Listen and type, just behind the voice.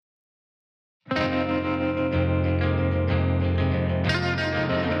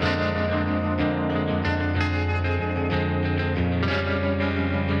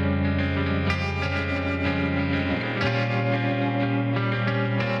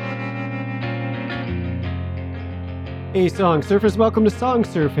Hey Song Surfers, welcome to Song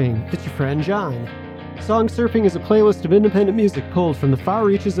Surfing. It's your friend John. Song Surfing is a playlist of independent music pulled from the far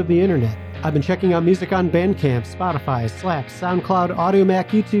reaches of the internet. I've been checking out music on Bandcamp, Spotify, Slack, SoundCloud, Audiomack,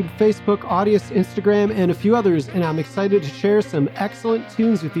 YouTube, Facebook, Audius, Instagram, and a few others, and I'm excited to share some excellent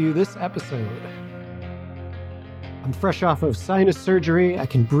tunes with you this episode. I'm fresh off of sinus surgery, I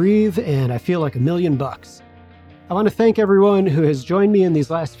can breathe, and I feel like $1,000,000. I want to thank everyone who has joined me in these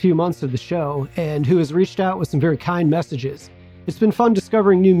last few months of the show and who has reached out with some very kind messages. It's been fun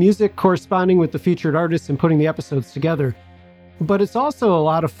discovering new music corresponding with the featured artists and putting the episodes together. But it's also a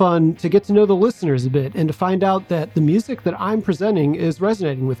lot of fun to get to know the listeners a bit and to find out that the music that I'm presenting is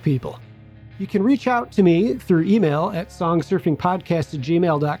resonating with people. You can reach out to me through email at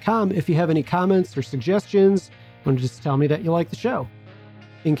songsurfingpodcast@gmail.com if you have any comments or suggestions. Want to just tell me that you like the show.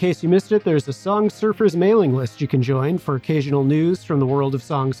 In case you missed it, there's a Song Surfers mailing list you can join for occasional news from the world of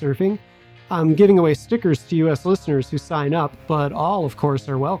song surfing. I'm giving away stickers to U.S. listeners who sign up, but all, of course,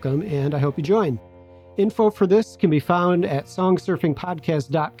 are welcome, and I hope you join. Info for this can be found at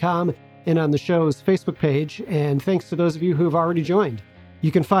songsurfingpodcast.com and on the show's Facebook page, and thanks to those of you who have already joined.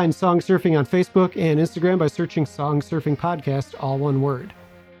 You can find Song Surfing on Facebook and Instagram by searching Song Surfing Podcast, all one word.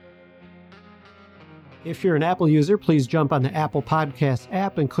 If you're an Apple user, please jump on the Apple Podcast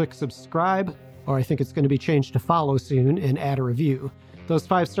app and click subscribe, or I think it's going to be changed to follow soon, and add a review. Those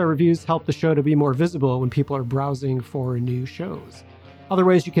 5-star reviews help the show to be more visible when people are browsing for new shows. Other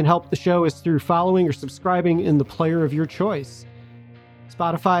ways you can help the show is through following or subscribing in the player of your choice.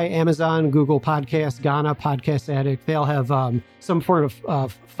 Spotify, Amazon, Google Podcasts, Ghana, Podcast Addict, they all have some form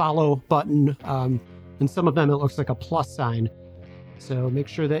of follow button, and some of them it looks like a plus sign. So make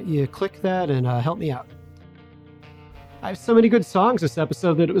sure that you click that and help me out. I have so many good songs this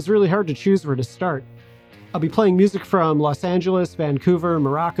episode that it was really hard to choose where to start. I'll be playing music from Los Angeles, Vancouver,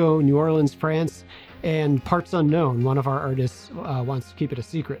 Morocco, New Orleans, France, and Parts Unknown. One of our artists wants to keep it a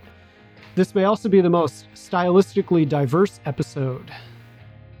secret. This may also be the most stylistically diverse episode.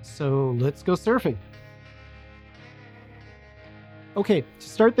 So let's go surfing. Okay, to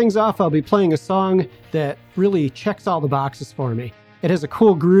start things off, I'll be playing a song that really checks all the boxes for me. It has a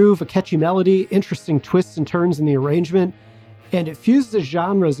cool groove, a catchy melody, interesting twists and turns in the arrangement, and it fuses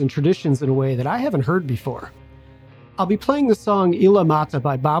genres and traditions in a way that I haven't heard before. I'll be playing the song Ila Mata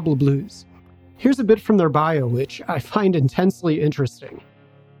by Babla Blues. Here's a bit from their bio, which I find intensely interesting.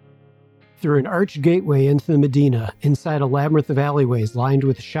 Through an arched gateway into the Medina, inside a labyrinth of alleyways lined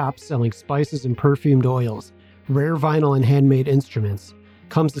with shops selling spices and perfumed oils, rare vinyl and handmade instruments,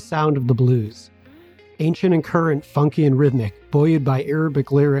 comes the sound of the blues. Ancient and current, funky and rhythmic, buoyed by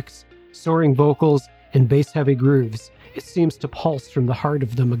Arabic lyrics, soaring vocals, and bass-heavy grooves, it seems to pulse from the heart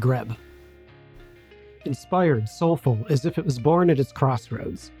of the Maghreb. Inspired, soulful, as if it was born at its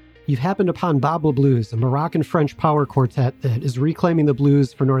crossroads, you've happened upon Babla Blues, a Moroccan-French power quartet that is reclaiming the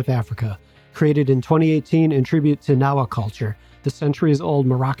blues for North Africa, created in 2018 in tribute to Nawa culture, the centuries-old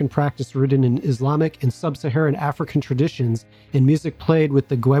Moroccan practice rooted in Islamic and sub-Saharan African traditions and music played with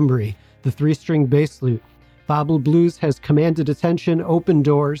the gwembri, the 3-string bass lute. Babla Blues has commanded attention, opened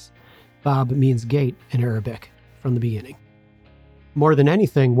doors. Bab means gate in Arabic from the beginning. More than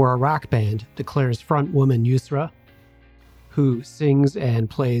anything, we're a rock band, declares front woman Yusra, who sings and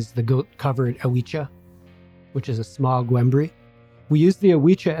plays the goat-covered awicha, which is a small gwembri. We use the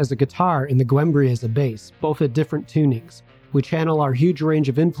awicha as a guitar and the gwembri as a bass, both at different tunings. We channel our huge range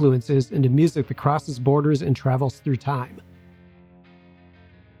of influences into music that crosses borders and travels through time.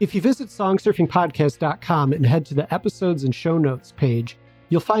 If you visit songsurfingpodcast.com and head to the episodes and show notes page,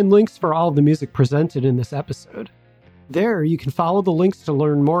 you'll find links for all of the music presented in this episode. There, you can follow the links to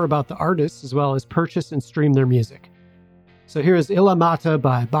learn more about the artists as well as purchase and stream their music. So here is Ila Mata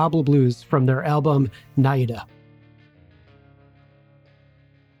by Babla Blues from their album Naida.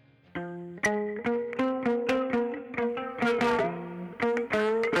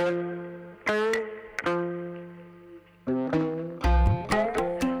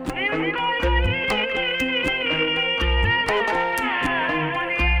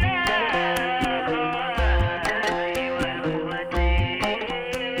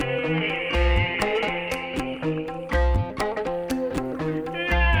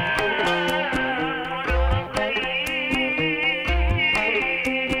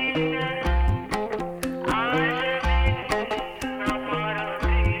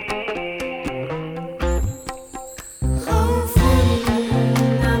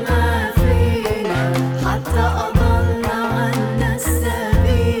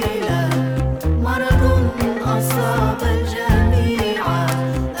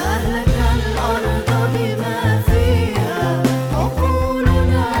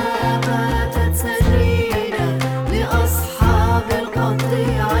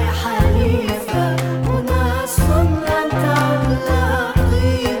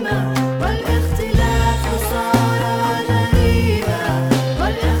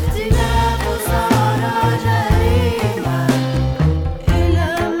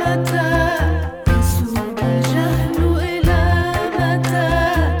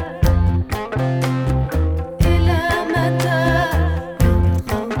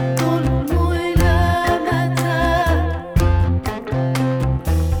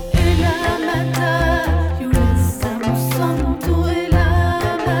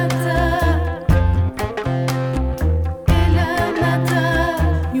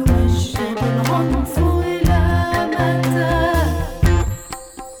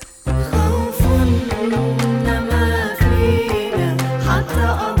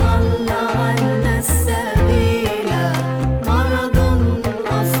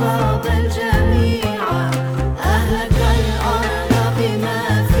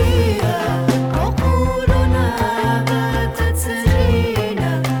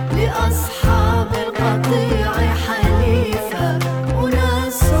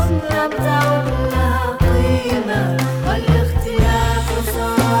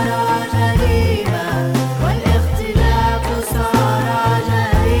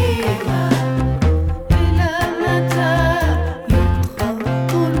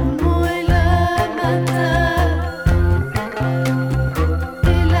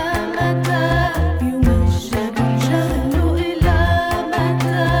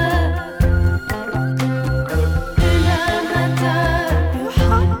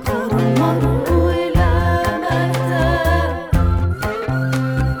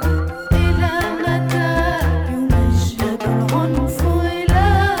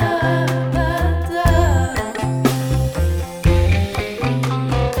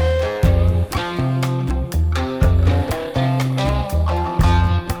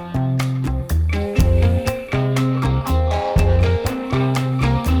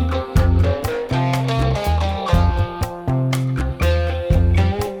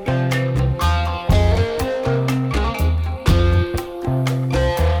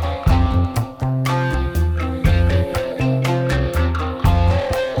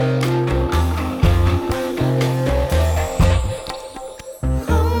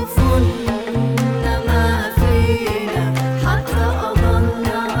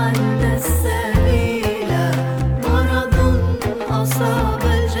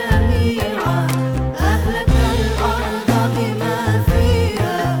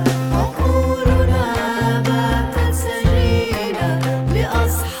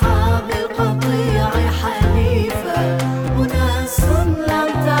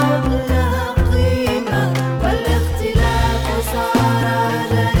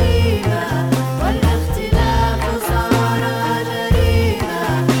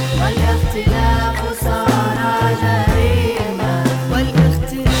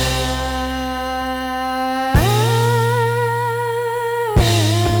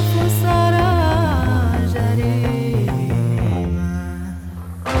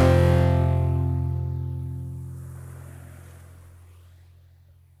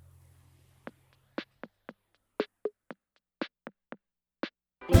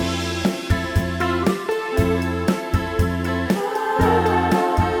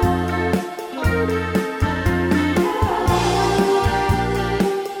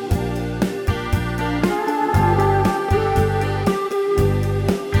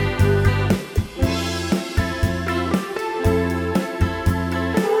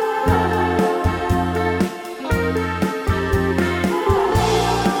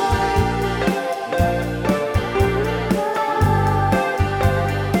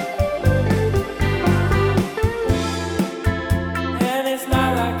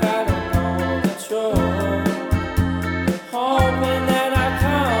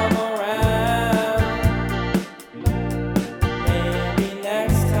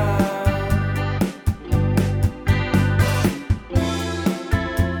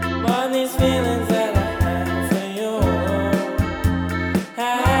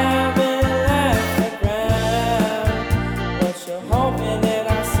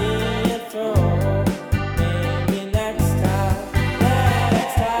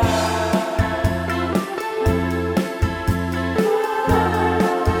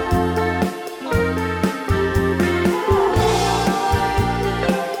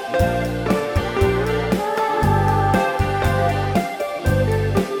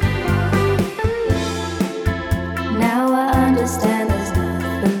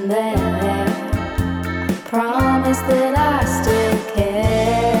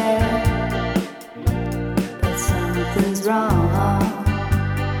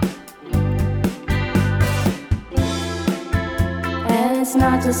 It's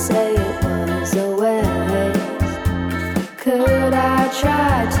not to say it was a waste. Could I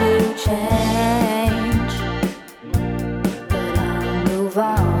try to change? But I'll move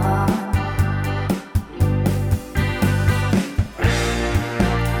on.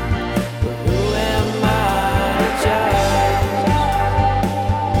 But who am I to judge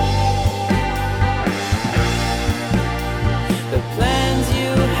the plans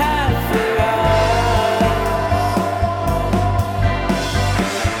you had for us?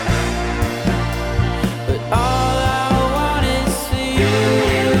 But all I want is for you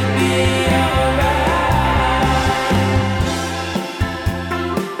to be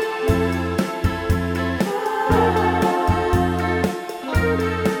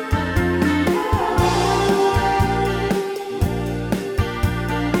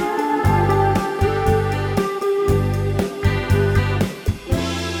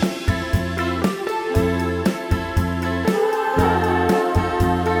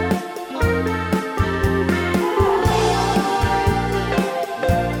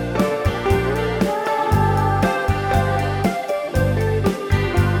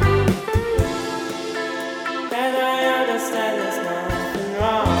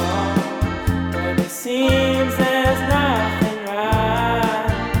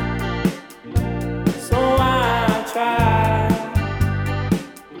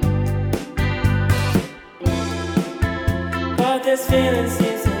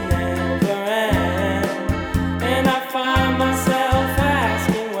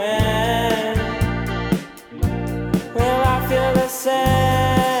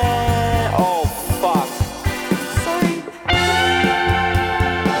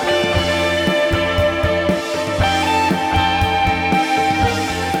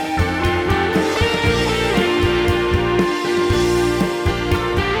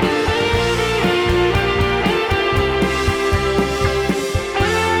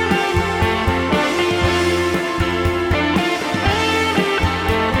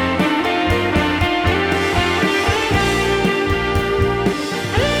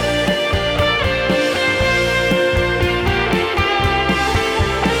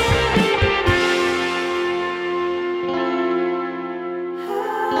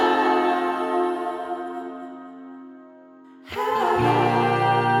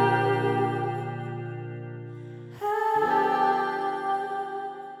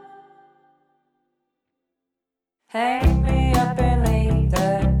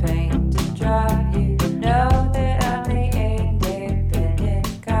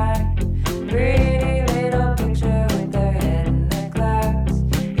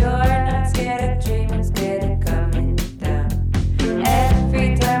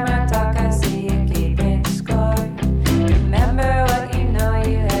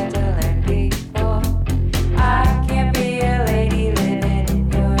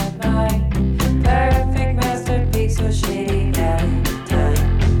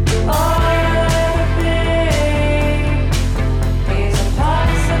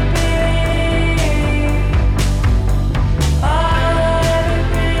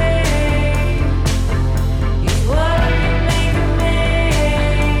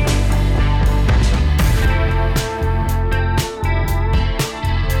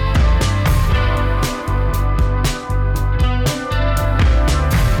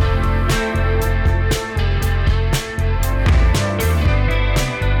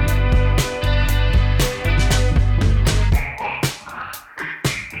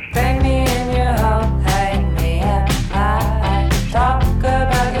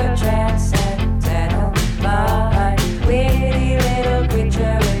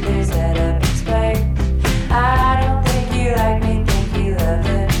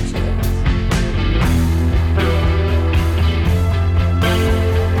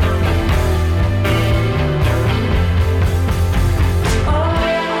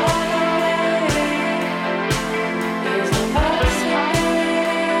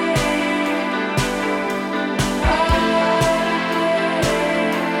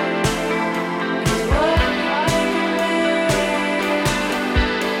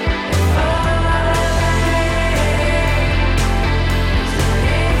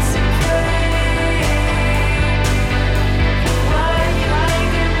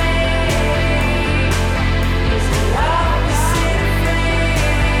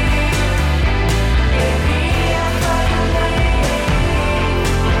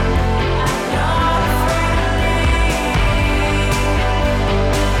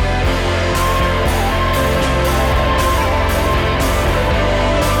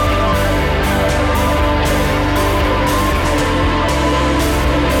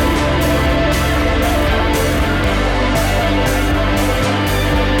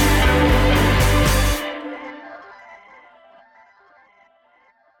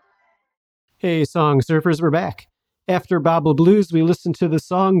Hey, Song Surfers, we're back. After Bobble Blues, we listened to the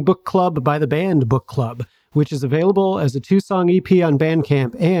song Book Club by the band Book Club, which is available as a 2-song EP on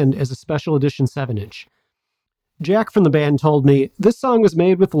Bandcamp and as a special edition 7-inch. Jack from the band told me, this song was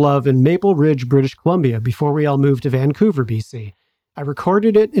made with love in Maple Ridge, British Columbia before we all moved to Vancouver, BC. I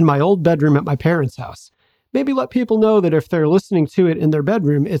recorded it in my old bedroom at my parents' house. Maybe let people know that if they're listening to it in their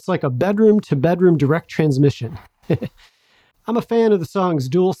bedroom, it's like a bedroom-to-bedroom direct transmission. I'm a fan of the song's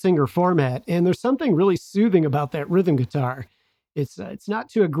dual singer format, and there's something really soothing about that rhythm guitar. It's not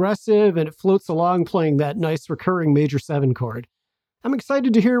too aggressive, and it floats along playing that nice recurring major 7 chord. I'm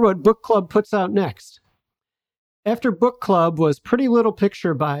excited to hear what Book Club puts out next. After Book Club was Pretty Little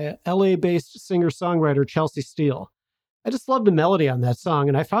Picture by LA-based singer-songwriter Chelsea Steele. I just love the melody on that song,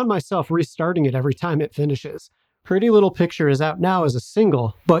 and I found myself restarting it every time it finishes. Pretty Little Picture is out now as a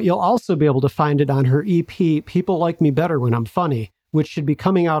single, but you'll also be able to find it on her EP, People Like Me Better When I'm Funny, which should be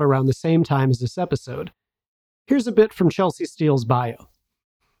coming out around the same time as this episode. Here's a bit from Chelsea Steele's bio.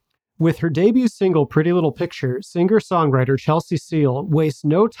 With her debut single, Pretty Little Picture, singer-songwriter Chelsea Steele wastes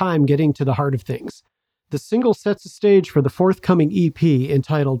no time getting to the heart of things. The single sets the stage for the forthcoming EP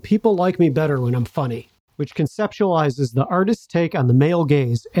entitled People Like Me Better When I'm Funny, which conceptualizes the artist's take on the male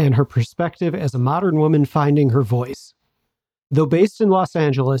gaze and her perspective as a modern woman finding her voice. Though based in Los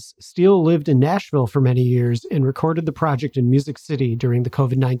Angeles, Steele lived in Nashville for many years and recorded the project in Music City during the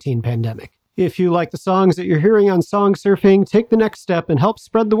COVID-19 pandemic. If you like the songs that you're hearing on Song Surfing, take the next step and help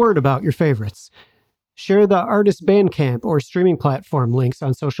spread the word about your favorites. Share the artist Bandcamp or streaming platform links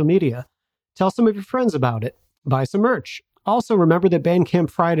on social media. Tell some of your friends about it. Buy some merch. Also, remember that Bandcamp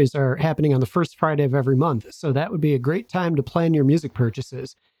Fridays are happening on the first Friday of every month, so that would be a great time to plan your music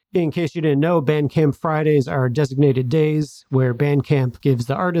purchases. In case you didn't know, Bandcamp Fridays are designated days where Bandcamp gives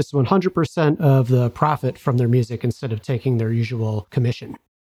the artists 100% of the profit from their music instead of taking their usual commission.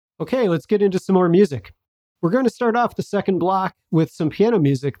 Okay, let's get into some more music. We're going to start off the second block with some piano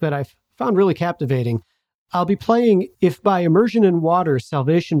music that I've found really captivating. I'll be playing If By Immersion in Water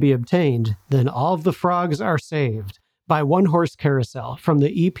Salvation Be Obtained, Then All of the Frogs Are Saved by One Horse Carousel from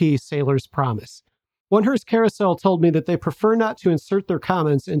the EP Sailor's Promise. One Horse Carousel told me that they prefer not to insert their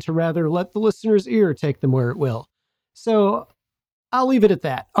comments and to rather let the listener's ear take them where it will. So I'll leave it at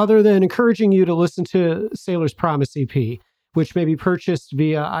that, other than encouraging you to listen to Sailor's Promise EP, which may be purchased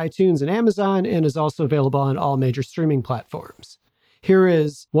via iTunes and Amazon and is also available on all major streaming platforms. Here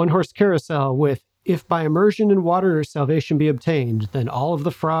is One Horse Carousel with If By Immersion in Water Salvation Be Obtained, Then All of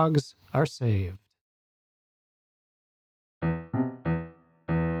the Frogs Are Saved.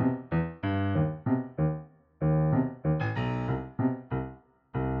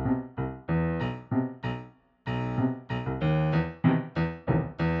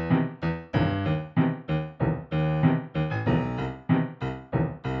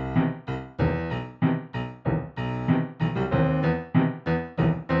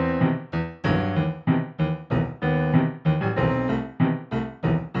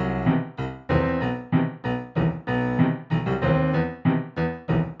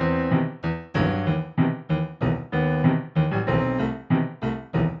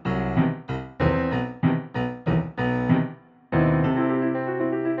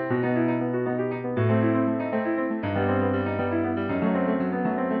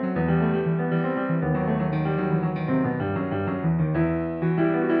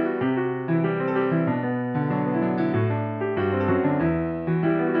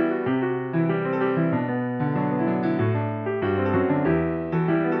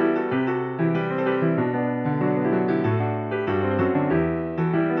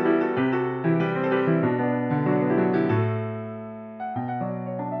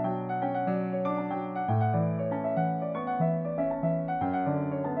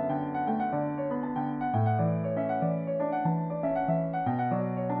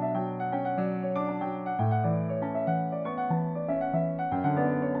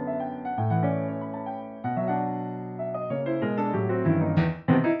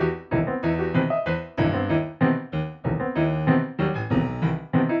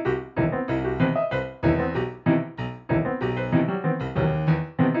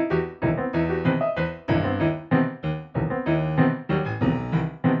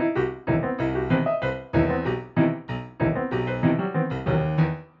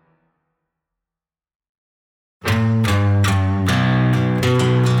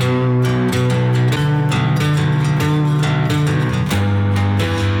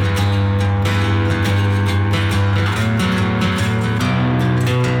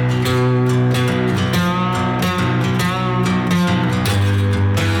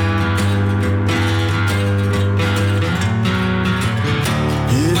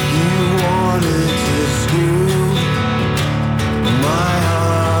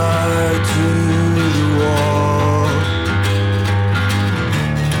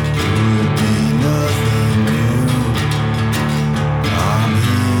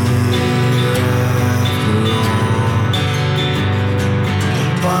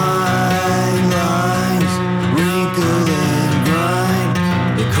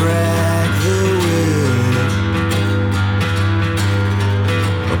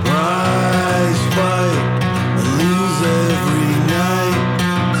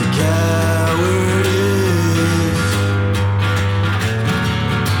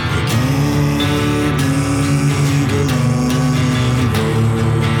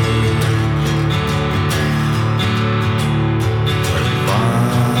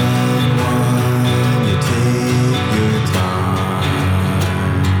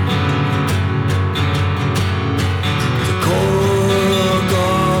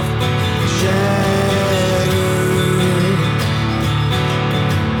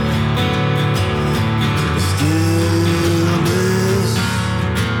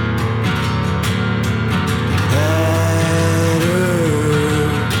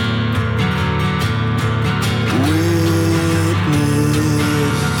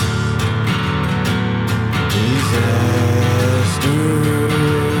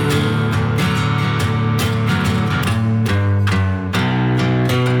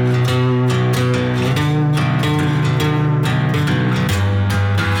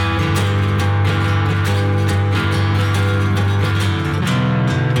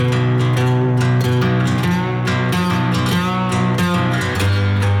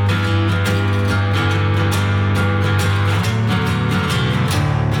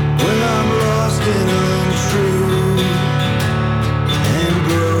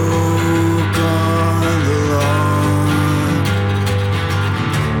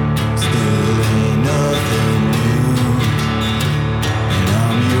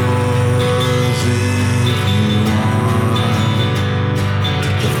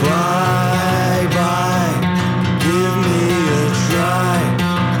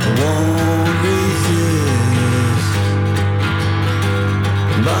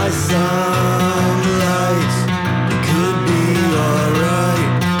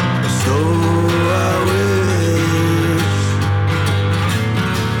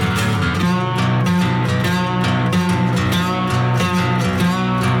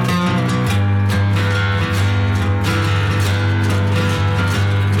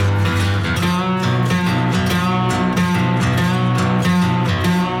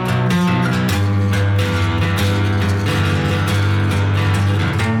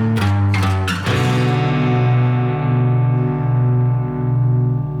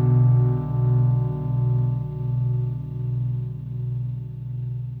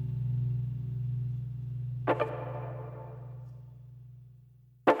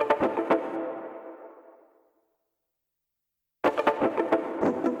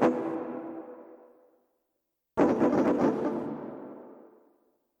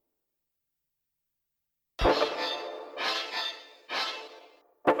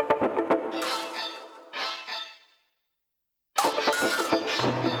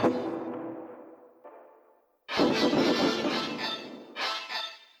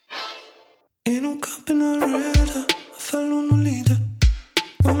 Ain't no cop in a radar, I follow no leader.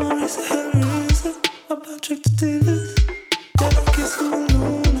 Mama raised a hellraiser, I backtrack the dealers. Dad, I guess I'm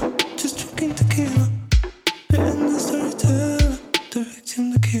alone, just drinking tequila. Written the storyteller,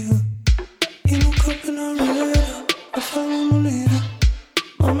 directing the killer. Ain't no cop in a radar, I follow no leader.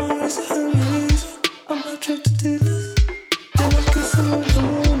 Mama raised a hellraiser, I backtrack the dealers. Dad, I guess I'm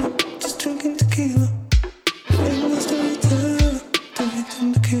alone, just drinking tequila. Written the storyteller,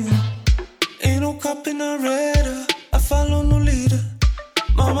 directing the killer. Ain't no cop in a radar, I follow no leader.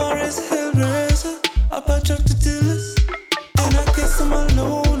 Mama raised a hellraiser, I backtrack the dealers. And I guess I'm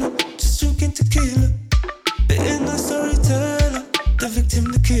alone, just drinking tequila. Being the storyteller, the victim,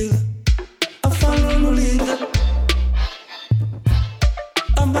 the killer. I follow no leader.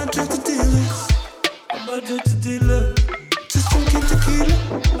 I backtrack the dealers, I backtrack the dealer. Just drinking tequila,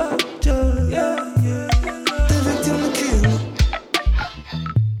 yeah. The victim, the killer.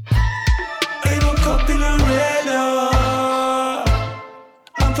 Ain't no cop in a radar.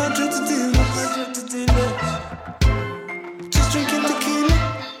 I'm backtrack the dealers, just drinking tequila.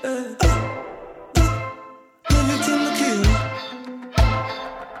 The victim, the killer.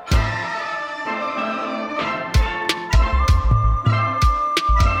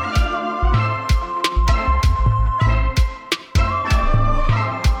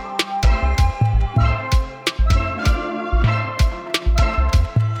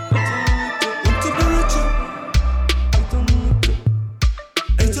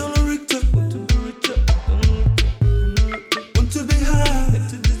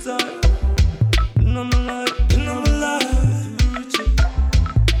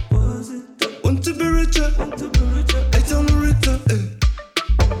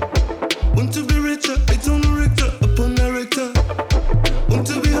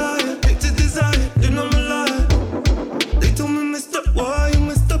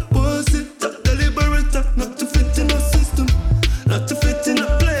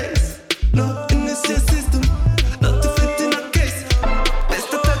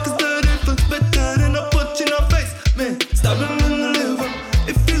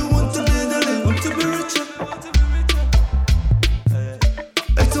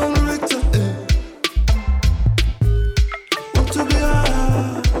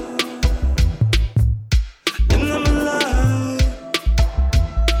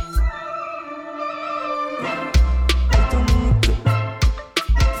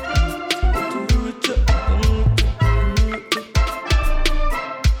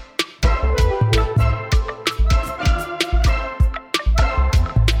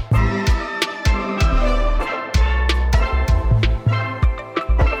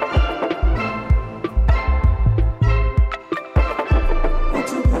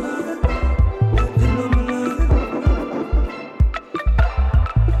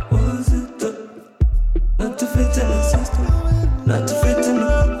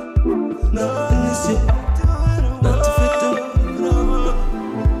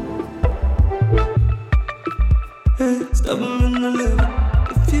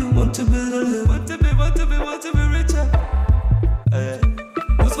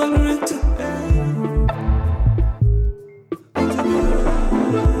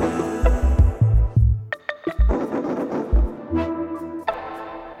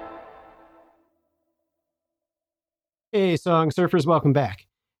 Hey, Song Surfers, welcome back.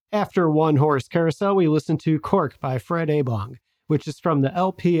 After One Horse Carousel, we listened to Cork by Fred Abong, which is from the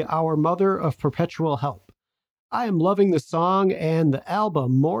LP Our Mother of Perpetual Help. I am loving the song and the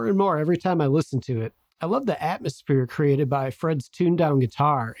album more and more every time I listen to it. I love the atmosphere created by Fred's tuned-down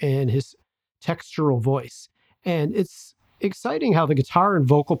guitar and his textural voice. And it's exciting how the guitar and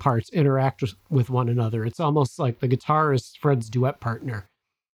vocal parts interact with one another. It's almost like the guitar is Fred's duet partner.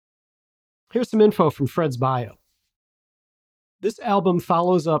 Here's some info from Fred's bio. This album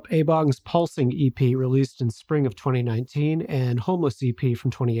follows up Abong's Pulsing EP released in spring of 2019 and Homeless EP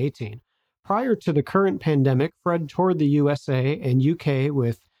from 2018. Prior to the current pandemic, Fred toured the USA and UK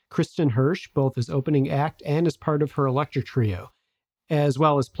with Kristen Hirsch, both as opening act and as part of her electric trio, as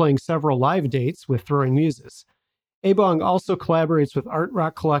well as playing several live dates with Throwing Muses. Abong also collaborates with art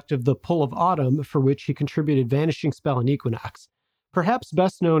rock collective The Pull of Autumn, for which he contributed Vanishing Spell and Equinox. Perhaps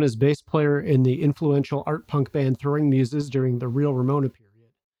best known as bass player in the influential art punk band Throwing Muses during the Real Ramona period.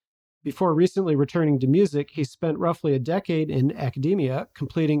 Before recently returning to music, he spent roughly a decade in academia,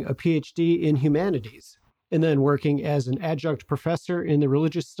 completing a PhD in humanities, and then working as an adjunct professor in the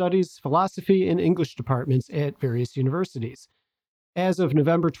religious studies, philosophy, and English departments at various universities. As of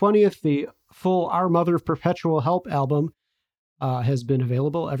November 20th, the full Our Mother of Perpetual Help album has been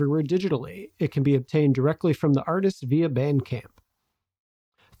available everywhere digitally. It can be obtained directly from the artist via Bandcamp.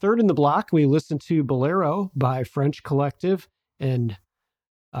 Third in the block, we listened to Bolero by French Collective, and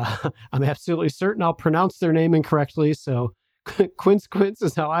I'm absolutely certain I'll pronounce their name incorrectly, so Quince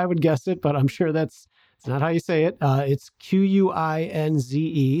is how I would guess it, but I'm sure it's not how you say it. It's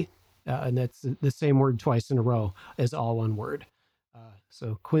Quinze, and that's the same word twice in a row as all one word.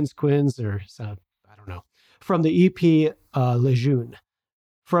 So Quince, or I don't know. From the EP Le Jeune.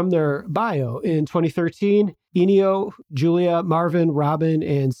 From their bio, in 2013, Ennio, Julia, Marvin, Robin,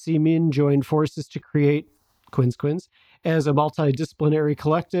 and Simin joined forces to create Quince as a multidisciplinary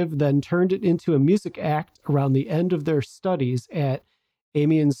collective, then turned it into a music act around the end of their studies at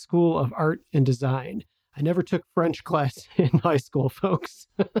Amiens School of Art and Design. I never took French class in high school, folks.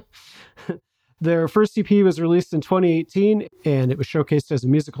 Their first EP was released in 2018, and it was showcased as a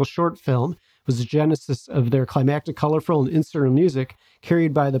musical short film. It was the genesis of their climactic, colorful, and instrumental music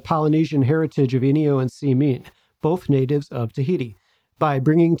carried by the Polynesian heritage of Ennio and Simin, both natives of Tahiti. By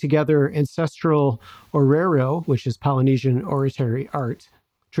bringing together ancestral orero, which is Polynesian oratory art,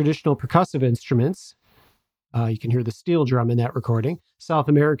 traditional percussive instruments, you can hear the steel drum in that recording, South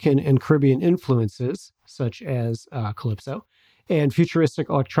American and Caribbean influences, such as calypso, and futuristic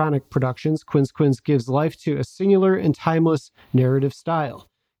electronic productions, Quince gives life to a singular and timeless narrative style.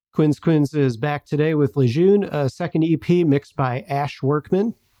 Quince is back today with Le Jeune, a second EP mixed by Ash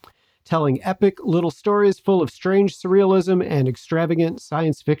Workman, telling epic little stories full of strange surrealism and extravagant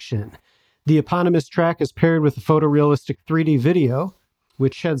science fiction. The eponymous track is paired with a photorealistic 3D video,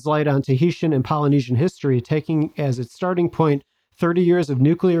 which sheds light on Tahitian and Polynesian history, taking as its starting point 30 years of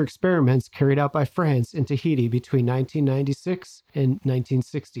nuclear experiments carried out by France in Tahiti between 1996 and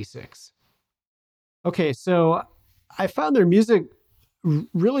 1966. Okay, so I found their music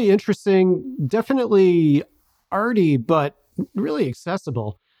really interesting, definitely arty, but really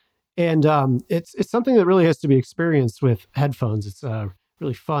accessible. And it's something that really has to be experienced with headphones. It's a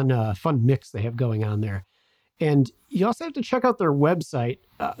really fun mix they have going on there. And you also have to check out their website.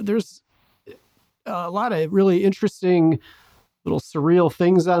 There's a lot of really interesting little surreal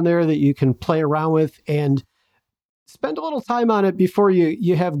things on there that you can play around with, and spend a little time on it before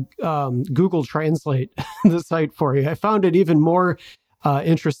you have Google Translate the site for you. I found it even more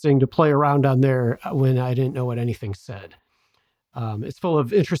interesting to play around on there when I didn't know what anything said. It's full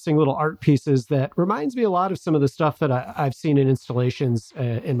of interesting little art pieces that reminds me a lot of some of the stuff that I've seen in installations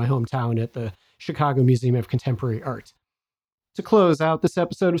in my hometown at the Chicago Museum of Contemporary Art. To close out this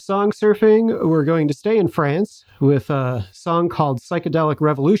episode of Song Surfing, we're going to stay in France with a song called Psychedelic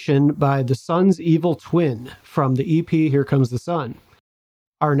Revolution by The Sun's Evil Twin from the EP Here Comes the Sun.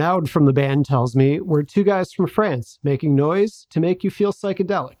 Arnaud from the band tells me, we're two guys from France making noise to make you feel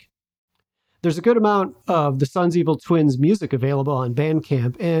psychedelic. There's a good amount of The Sun's Evil Twins music available on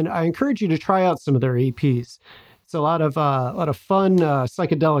Bandcamp, and I encourage you to try out some of their EPs. It's a lot of fun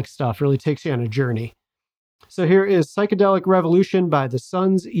psychedelic stuff, really takes you on a journey. So here is Psychedelic Revolution by The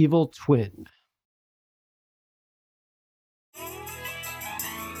Sun's Evil Twin.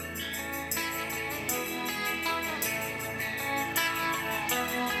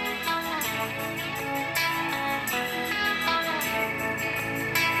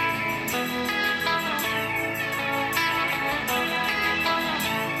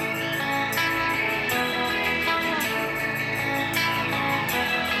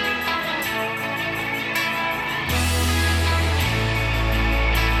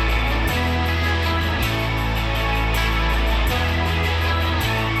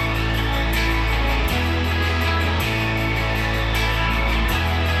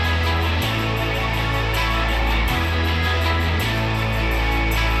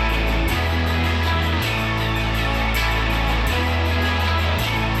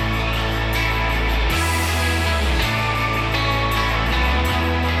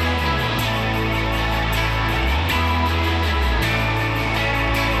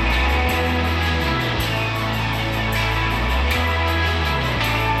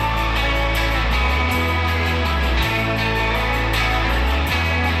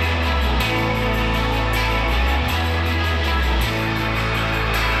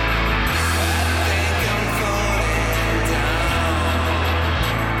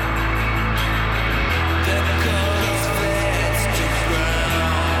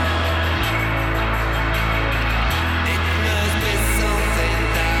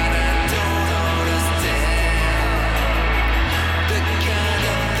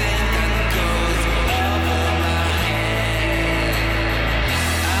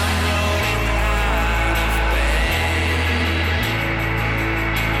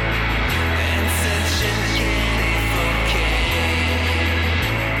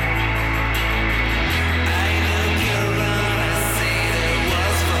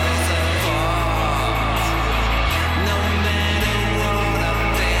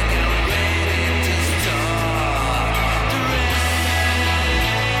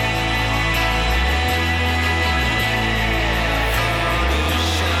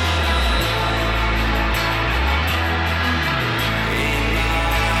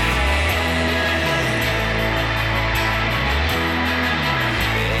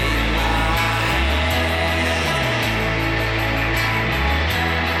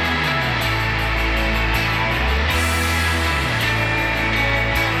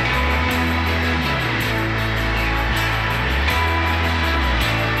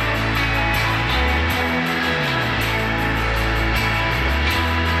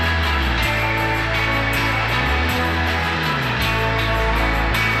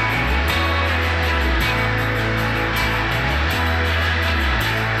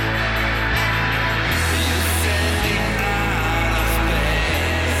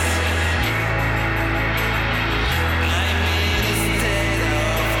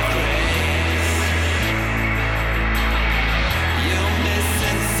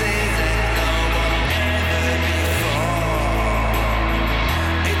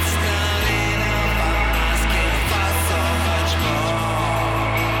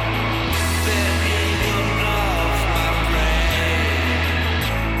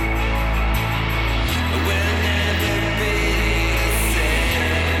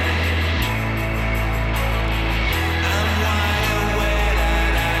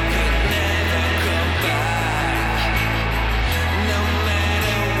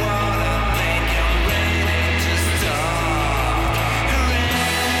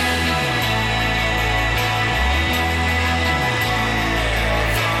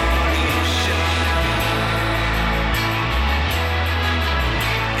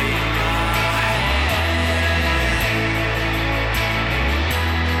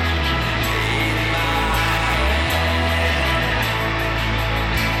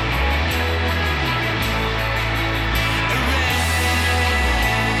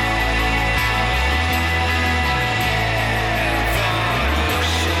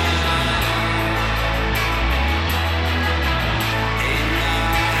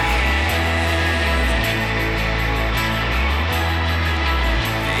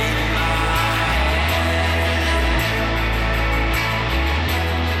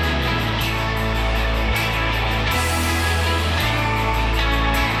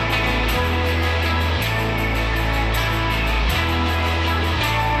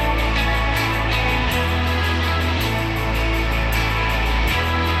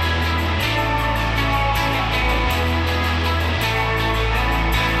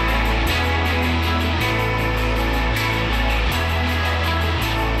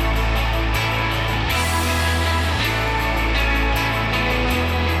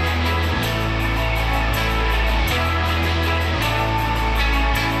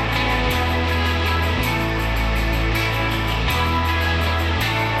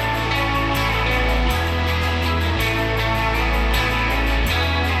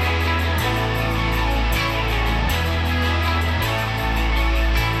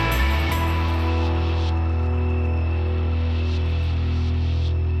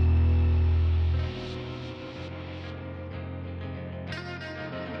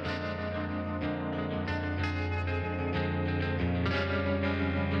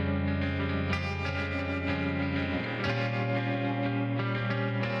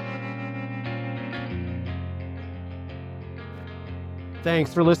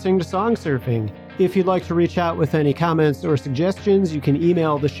 Thanks for listening to Song Surfing. If you'd like to reach out with any comments or suggestions, you can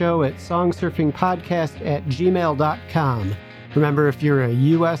email the show at songsurfingpodcast@gmail.com. Remember, if you're a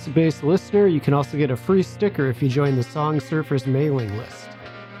US-based listener, you can also get a free sticker if you join the Song Surfers mailing list.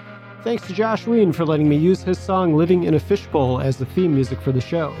 Thanks to Josh Ween for letting me use his song Living in a Fishbowl as the theme music for the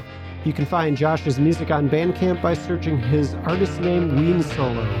show. You can find Josh's music on Bandcamp by searching his artist name Ween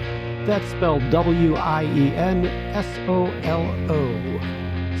Solo. That's spelled Wiensolo.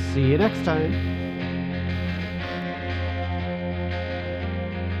 See you next time.